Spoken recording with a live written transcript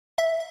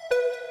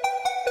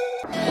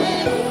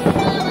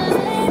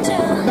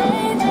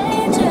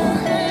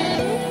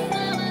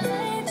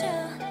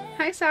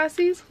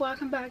sassies,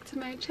 welcome back to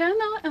my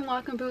channel and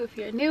welcome back if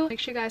you're new. Make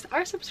sure you guys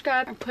are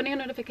subscribed and putting on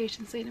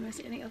notifications so you don't miss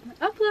any of my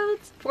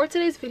uploads. For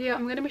today's video,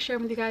 I'm going to be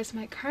sharing with you guys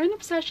my current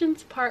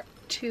obsessions part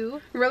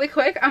 2. Really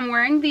quick, I'm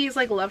wearing these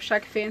like Love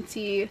Shack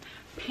fancy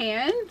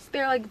pants.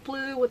 They're like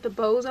blue with the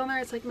bows on there.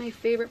 It's like my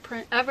favorite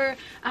print ever.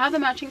 I have the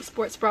matching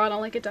sports bra and I'll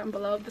link it down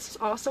below. This is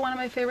also one of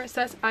my favorite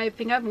sets. I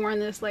think I've worn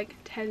this like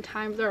 10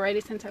 times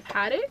already since I've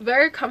had it.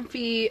 Very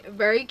comfy,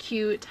 very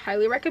cute,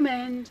 highly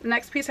recommend. The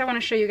next piece I want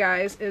to show you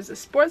guys is a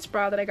sports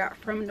bra that I got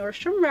from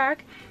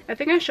 ☕Rack. I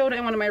think I showed it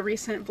in one of my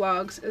recent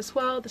vlogs as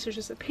well. This is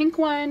just a pink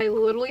one. I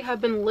literally have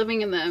been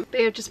living in them.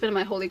 They have just been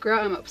my holy grail.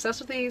 I'm obsessed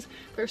with these.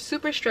 They're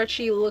super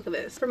stretchy. Look at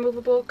this.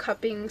 Removable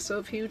cupping, so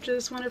if you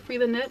just want to free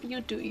the nip,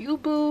 you do you,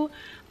 boo.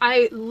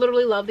 I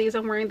literally love these.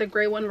 I'm wearing the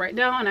gray one right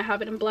now and I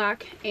have it in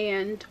black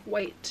and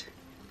white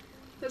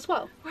as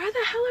well. Where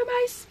the hell are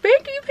my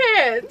spanky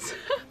pants?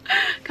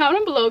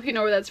 Comment below if you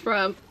know where that's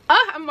from.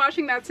 I'm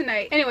watching that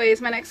tonight.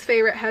 Anyways, my next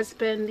favorite has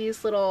been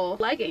these little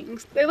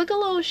leggings. They look a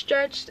little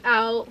stretched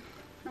out,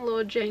 a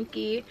little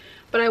janky,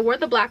 but I wore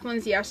the black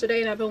ones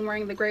yesterday and I've been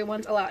wearing the gray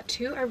ones a lot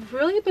too. I've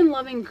really been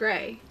loving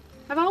gray.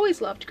 I've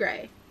always loved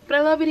gray, but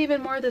I love it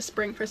even more this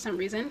spring for some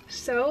reason.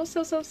 So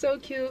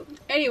cute.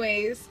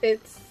 Anyways,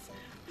 it's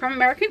from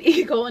American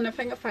Eagle, and if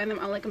I can find them,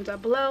 I'll link them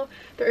down below.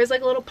 There is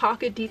like a little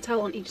pocket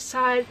detail on each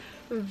side.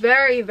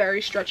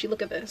 Very stretchy.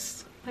 Look at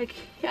this. Like,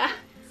 yeah.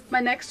 My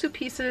next two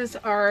pieces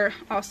are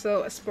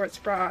also a sports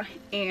bra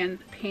and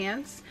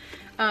pants.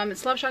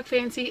 It's Love Shack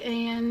Fancy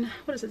and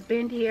what is this,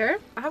 Bandier.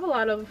 I have a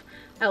lot of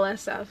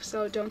LSF,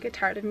 so don't get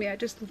tired of me. I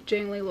just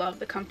genuinely love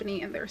the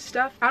company and their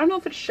stuff. I don't know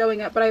if it's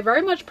showing up, but I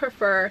very much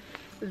prefer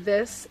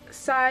this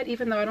side,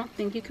 even though I don't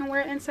think you can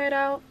wear it inside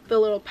out. The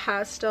little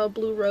pastel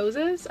blue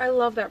roses, I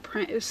love that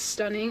print. Is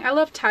stunning. I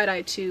love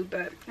tie-dye too,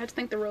 but I just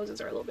think the roses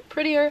are a little bit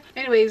prettier.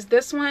 Anyways,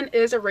 this one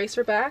is a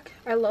racer back.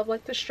 I love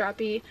like the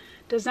strappy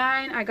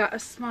design. I got a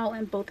small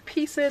in both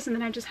pieces, and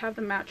then I just have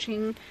the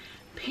matching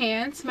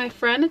pants. My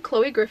friend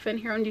Griffin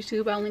here on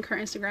YouTube, I'll link her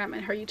Instagram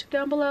and her YouTube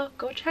down below.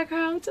 Go check her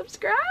out,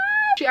 subscribe.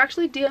 She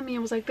actually DM'd me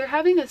and was like, they're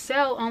having a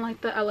sale on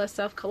like the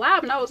LSF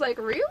collab, and I was like,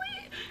 really?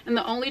 And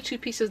the only two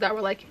pieces that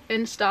were like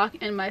in stock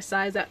in my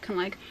size that can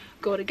like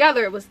go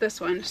together was this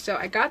one, so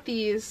I got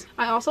these.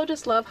 I also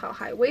just love how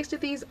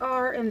high-waisted these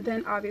are, and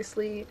then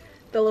obviously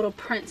the little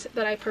print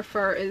that I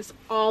prefer is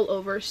all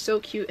over. So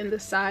cute. And the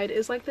side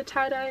is like the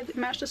tie-dye that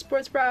matched the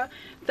sports bra.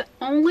 The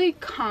only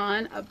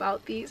con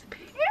about these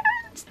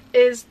pants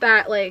is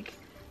that like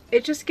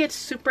it just gets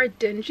super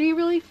dingy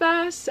really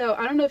fast. So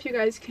I don't know if you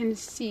guys can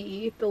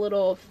see the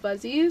little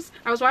fuzzies.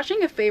 I was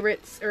watching a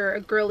favorites or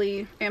a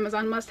girly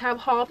Amazon must-have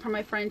haul from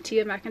my friend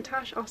Tia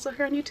McIntosh, also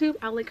here on YouTube.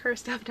 I'll link her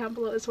stuff down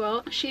below as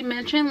well. She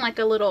mentioned like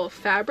a little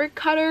fabric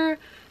cutter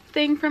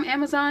thing from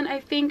Amazon,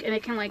 I think, and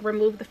it can like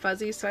remove the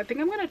fuzzies. So I think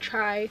I'm gonna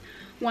try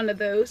one of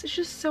those. It's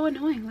just so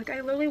annoying. Like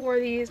I literally wore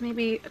these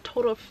maybe a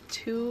total of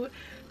 2-3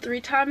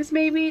 times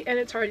maybe, and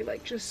it's already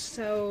like just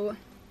so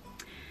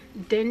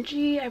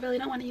dingy. I really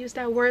don't want to use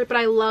that word, but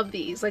I love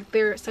these. Like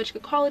they're such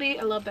good quality.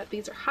 I love that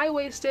these are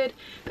high-waisted.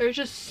 They're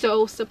just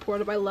so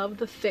supportive. I love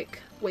the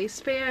thick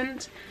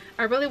waistband.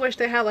 I really wish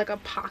they had like a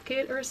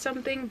pocket or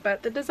something,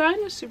 but the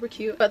design was super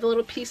cute. But the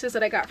little pieces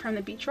that I got from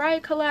the Beach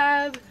Riot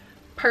collab,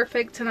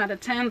 perfect. 10 out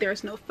of 10.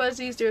 There's no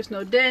fuzzies, there's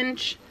no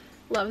dinge.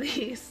 Love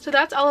these. So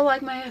that's all of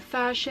like my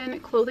fashion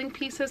clothing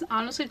pieces.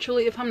 Honestly,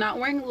 truly, if I'm not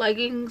wearing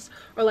leggings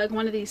or like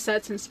one of these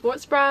sets and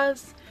sports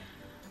bras,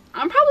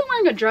 I'm probably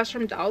wearing a dress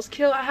from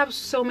𝕬𝕠𝕠𝕤. I have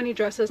so many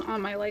dresses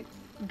on my like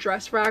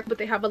dress rack, but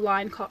they have a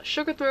line called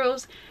Sugar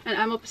Thrills, and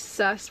I'm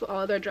obsessed with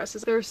all of their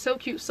dresses. They're so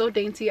cute, so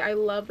dainty. I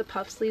love the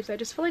puff sleeves. I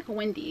just feel like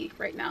windy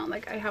right now.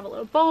 Like I have a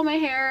little bow in my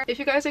hair. If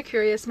you guys are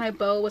curious, my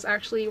bow was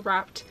actually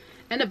wrapped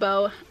in a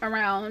bow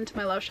around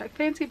my Love Shack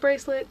Fancy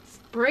bracelets.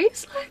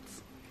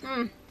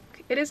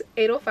 It is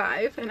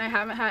 8:05 and I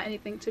haven't had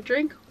anything to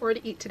drink or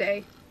to eat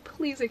today.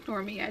 Please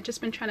ignore me. I've just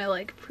been trying to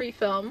like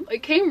pre-film.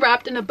 It came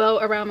wrapped in a bow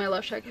around my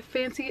Love Shack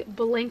Fancy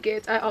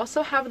blankets. I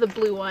also have the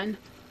blue one.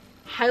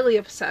 Highly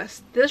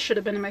obsessed. This should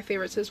have been in my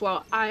favorites as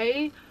well.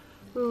 I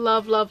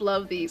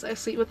love these. I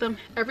sleep with them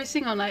every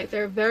single night.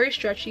 They're very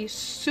stretchy,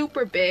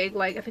 super big.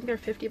 Like I think they're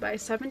 50 by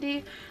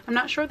 70. I'm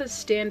not sure the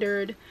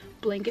standard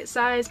blanket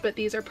size, but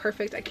these are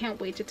perfect. I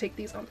can't wait to take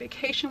these on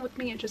vacation with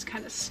me and just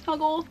kind of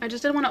snuggle. I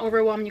just didn't want to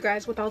overwhelm you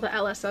guys with all the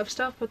LSF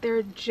stuff, but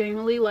they're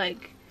genuinely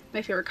like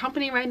my favorite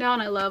company right now,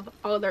 and I love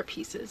all of their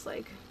pieces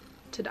like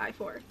to die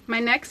for. My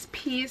next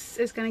piece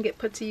is gonna get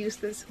put to use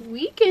this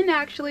weekend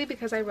actually,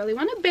 because I really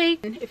want to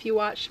bake. And if you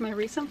watched my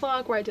recent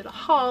vlog where I did a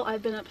haul,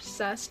 I've been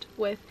obsessed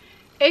with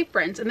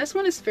aprons, and this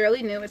one is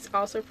fairly new. It's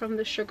also from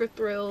the Sugar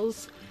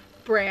Thrills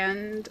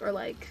brand or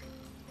like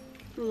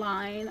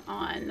line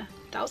on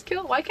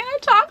𝕬𝕠𝕠𝕤. Why can't I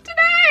talk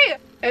today?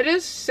 It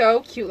is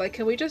so cute. Like,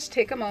 can we just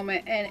take a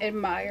moment and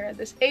admire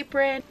this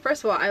apron?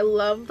 First of all, I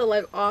love the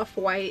like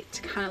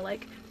off-white kind of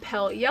like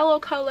pale yellow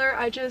color.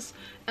 I just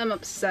am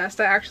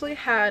obsessed. I actually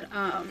had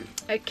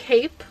a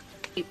cape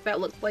that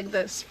looked like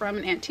this from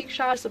an antique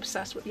shop. I was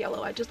obsessed with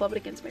yellow. I just love it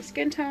against my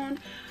skin tone.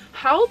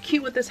 How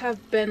cute would this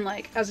have been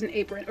like as an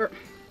apron, or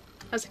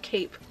as a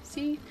cape.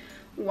 See?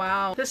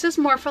 Wow. This is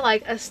more for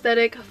like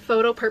aesthetic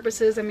photo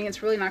purposes. I mean,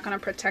 it's really not going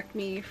to protect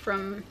me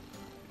from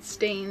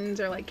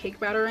stains or like cake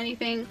batter or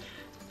anything,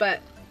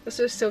 but this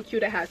is so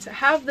cute. I had to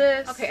have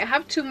this. Okay, I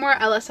have 2 more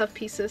LSF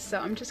pieces, so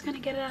I'm just gonna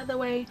get it out of the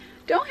way.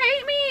 Don't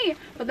hate me!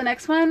 But the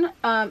next one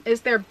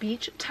is their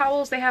beach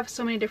towels. They have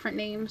so many different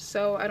names,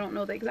 so I don't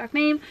know the exact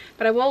name,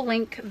 but I will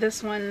link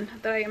this one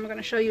that I am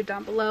gonna show you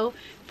down below.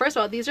 First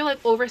of all, these are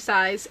like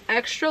oversized,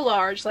 extra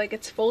large, like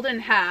it's folded in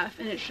half,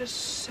 and it's just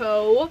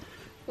so,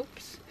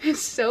 oops,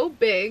 it's so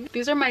big.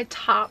 These are my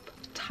top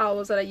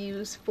towels that I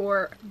use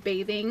for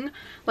bathing.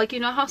 Like, you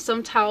know how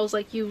some towels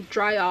like you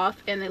dry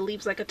off and it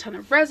leaves like a ton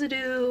of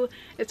residue,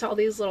 it's all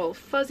these little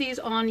fuzzies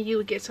on you,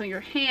 it gets on your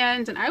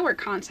hands, and I wear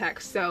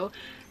contacts, so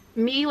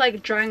me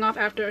like drying off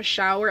after a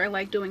shower and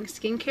like doing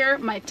skincare,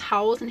 my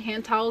towels and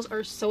hand towels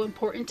are so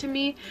important to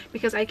me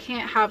because I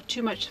can't have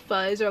too much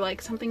fuzz or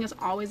like something is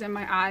always in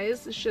my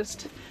eyes.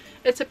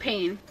 It's a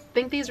pain. I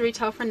think these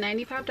retail for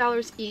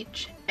 $95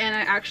 each, and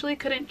I actually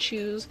couldn't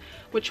choose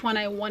which one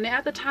I wanted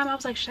at the time. I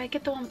was like, should I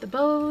get the one with the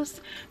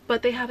bows?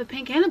 But they have a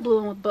pink and a blue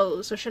one with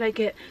bows, so should I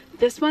get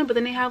this one? But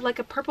then they have like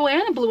a purple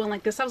and a blue one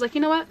like this. I was like,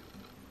 you know what?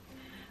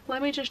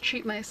 Let me just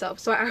treat myself.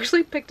 So I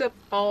actually picked up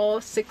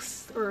all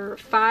 6 or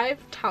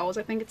 5 towels.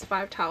 I think it's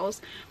 5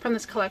 towels from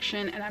this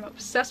collection, and I'm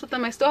obsessed with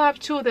them. I still have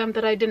 2 of them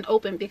that I didn't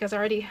open because I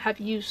already have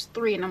used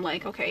 3, and I'm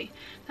like, okay,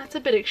 that's a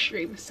bit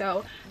extreme.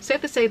 So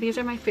safe to say, these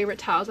are my favorite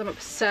towels. I'm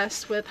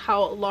obsessed with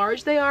how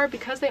large they are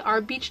because they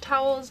are beach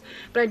towels,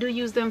 but I do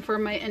use them for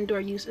my indoor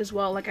use as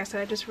well. Like I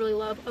said, I just really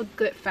love a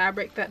good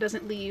fabric that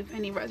doesn't leave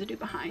any residue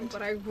behind.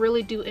 But I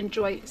really do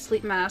enjoy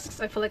sleep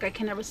masks. I feel like I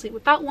can never sleep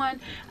without one.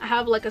 I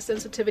have like a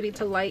sensitivity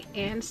to light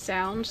and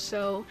sound,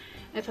 so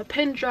if a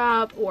pin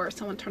drop or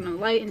someone turn on the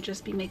light and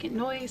just be making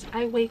noise,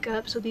 I wake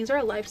up. So these are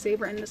a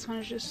lifesaver, and this one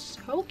is just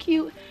so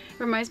cute. It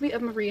reminds me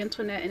of Marie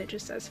Antoinette, and it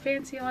just says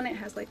fancy on it. It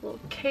has like a little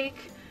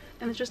cake,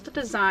 and it's just the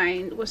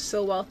design was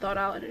so well thought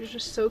out, and it's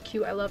just so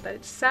cute. I love that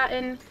it's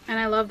satin, and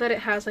I love that it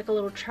has like a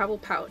little travel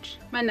pouch.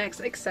 My next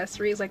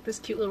accessory is like this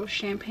cute little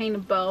champagne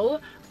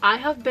bow. I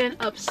have been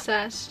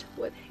obsessed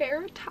with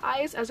hair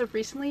ties as of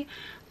recently.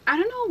 I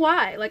don't know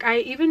why. Like, I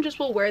even just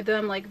will wear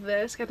them like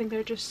this. I think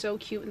they're just so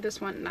cute, and this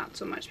one not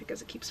so much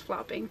because it keeps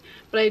flopping,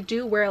 but I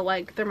do wear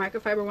like their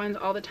microfiber ones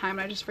all the time,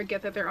 and I just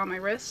forget that they're on my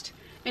wrist.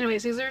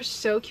 Anyways, these are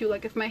so cute.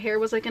 Like, if my hair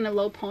was like in a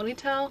low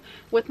ponytail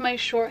with my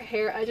short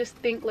hair, I just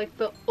think like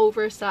the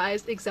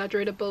oversized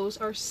exaggerated bows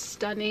are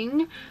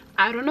stunning.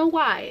 I don't know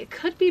why. It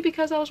could be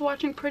because I was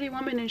watching Pretty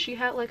Woman and she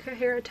had like her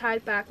hair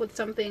tied back with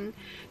something.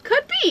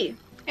 Could be.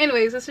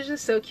 Anyways, this is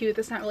just so cute.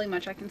 There's not really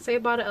much I can say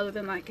about it other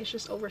than like it's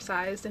just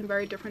oversized and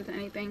very different than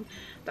anything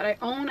that I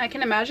own. I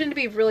can imagine to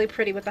be really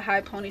pretty with a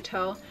high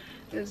ponytail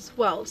as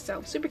well,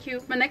 so super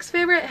cute. My next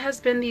favorite has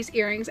been these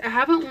earrings. I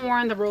haven't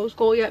worn the rose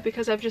gold yet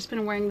because I've just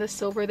been wearing the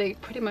silver. They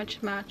pretty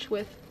much match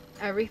with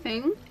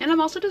everything, and I'm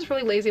also just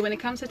really lazy when it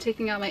comes to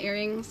taking out my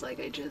earrings.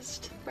 Like, I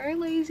just very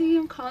lazy.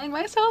 I'm calling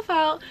myself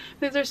out.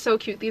 These are so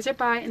cute. These are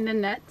by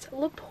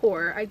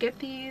𝕕𝕚𝕤𝕟𝕜. I get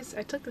these,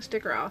 I took the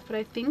sticker off, but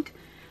I think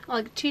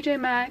like TJ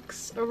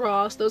Maxx or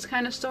Ross, those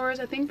kind of stores,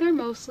 I think they're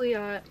mostly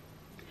at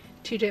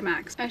TJ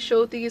Maxx. I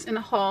showed these in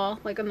a haul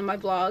like on my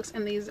vlogs,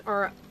 and these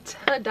are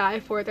to die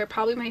for. They're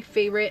probably my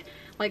favorite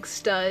like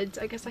studs,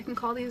 I guess I can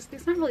call these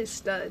not really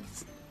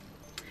studs,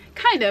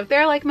 kind of.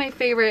 They're like my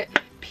favorite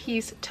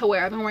piece to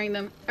wear. I've been wearing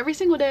them every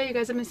single day. You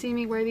guys have been seeing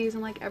me wear these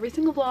in like every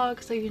single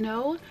vlog, so you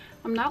know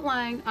I'm not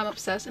lying. I'm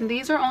obsessed, and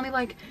these are only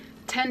like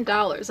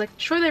 $10. Like,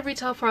 sure, they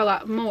retail for a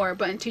lot more,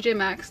 but in TJ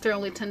Maxx they're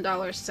only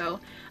 $10, so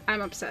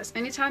I'm obsessed.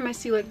 Anytime I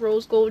see like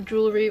rose gold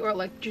jewelry or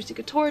like Juicy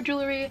Couture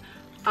jewelry,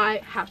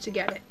 I have to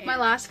get it. My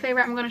last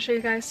favorite I'm going to show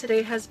you guys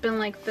today has been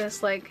like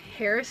this like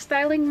hair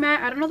styling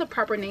mat. I don't know the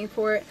proper name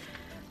for it,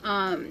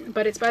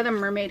 but it's by the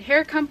Mermaid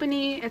Hair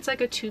Company. It's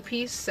like a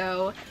 2-piece,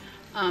 so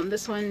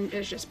this one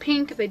is just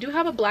pink. They do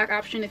have a black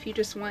option if you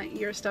just want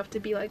your stuff to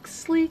be like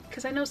sleek,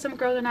 because I know some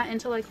girls are not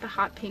into like the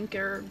hot pink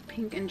or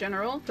pink in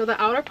general. So the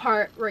outer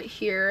part right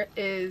here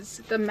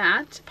is the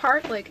matte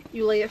part. Like,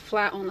 you lay it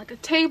flat on like a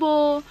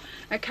table,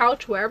 a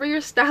couch, wherever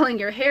you're styling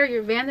your hair,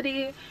 your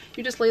vanity.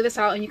 You just lay this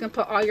out, and you can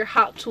put all your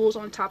hot tools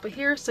on top of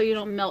here so you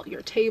don't melt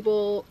your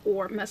table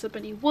or mess up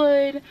any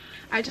wood.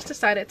 I just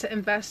decided to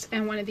invest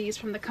in one of these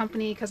from the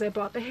company because I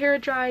bought the hair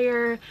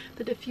dryer,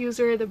 the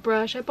diffuser, the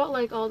brush. I bought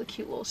like all the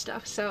cute little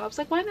stuff. So I was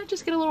like, why not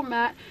just get a little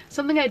mat?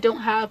 Something I don't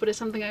have, but it's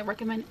something I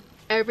recommend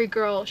every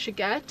girl should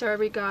get, or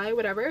every guy,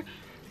 whatever.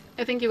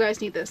 I think you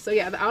guys need this. So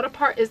yeah, the outer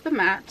part is the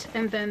mat,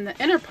 and then the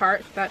inner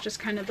part that just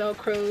kind of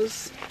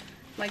velcros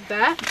like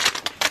that.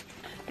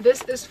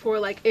 This is for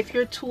like if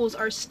your tools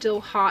are still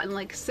hot, and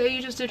like say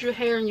you just did your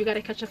hair and you got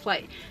to catch a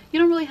flight. You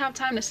don't really have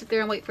time to sit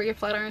there and wait for your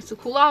flat irons to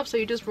cool off, so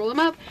you just roll them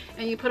up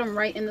and you put them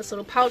right in this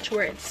little pouch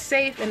where it's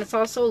safe, and it's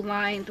also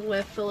lined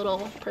with the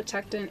little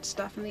protectant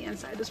stuff on the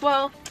inside as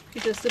well.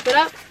 You just zip it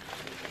up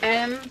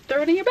and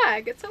throw it in your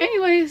bag.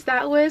 Anyways,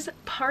 that was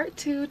part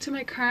 2 to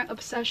my current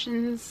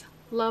obsessions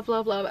love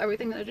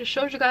everything that I just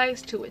showed you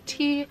guys to a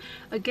T.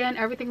 Again,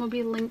 everything will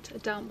be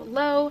linked down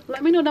below.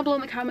 Let me know down below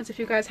in the comments if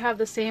you guys have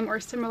the same or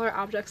similar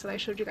objects that I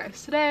showed you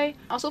guys today.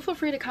 Also, feel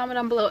free to comment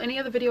down below any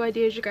other video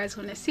ideas you guys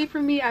want to see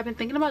from me. I've been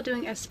thinking about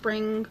doing a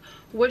spring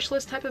wish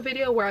list type of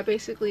video where I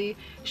basically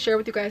share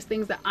with you guys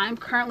things that I'm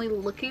currently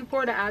looking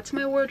for to add to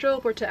my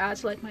wardrobe or to add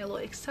to like my little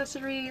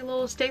accessory,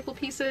 little staple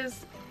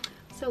pieces.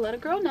 So let a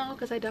girl know,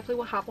 because I definitely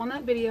will hop on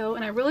that video.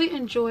 And I really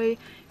enjoy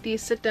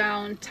these sit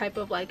down type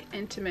of like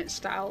intimate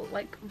style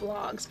like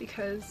vlogs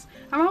because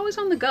I'm always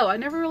on the go. I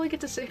never really get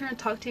to sit here and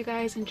talk to you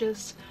guys and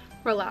just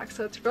relax,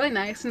 so it's really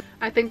nice. And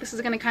I think this is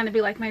going to kind of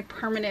be like my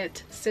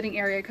permanent sitting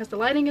area because the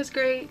lighting is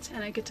great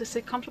and I get to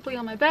sit comfortably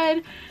on my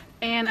bed.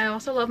 And I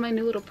also love my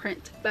new little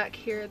print back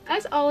here.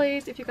 As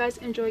always, if you guys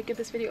enjoyed, give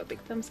this video a big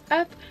thumbs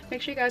up.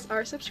 Make sure you guys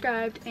are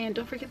subscribed and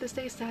don't forget to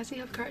stay sassy,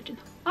 have courage, and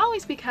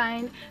always be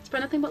kind. Spread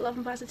nothing but love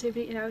and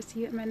positivity, and I will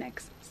see you in my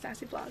next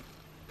sassy vlog.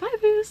 Bye,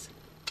 boos!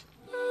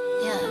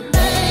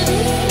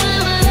 Yeah.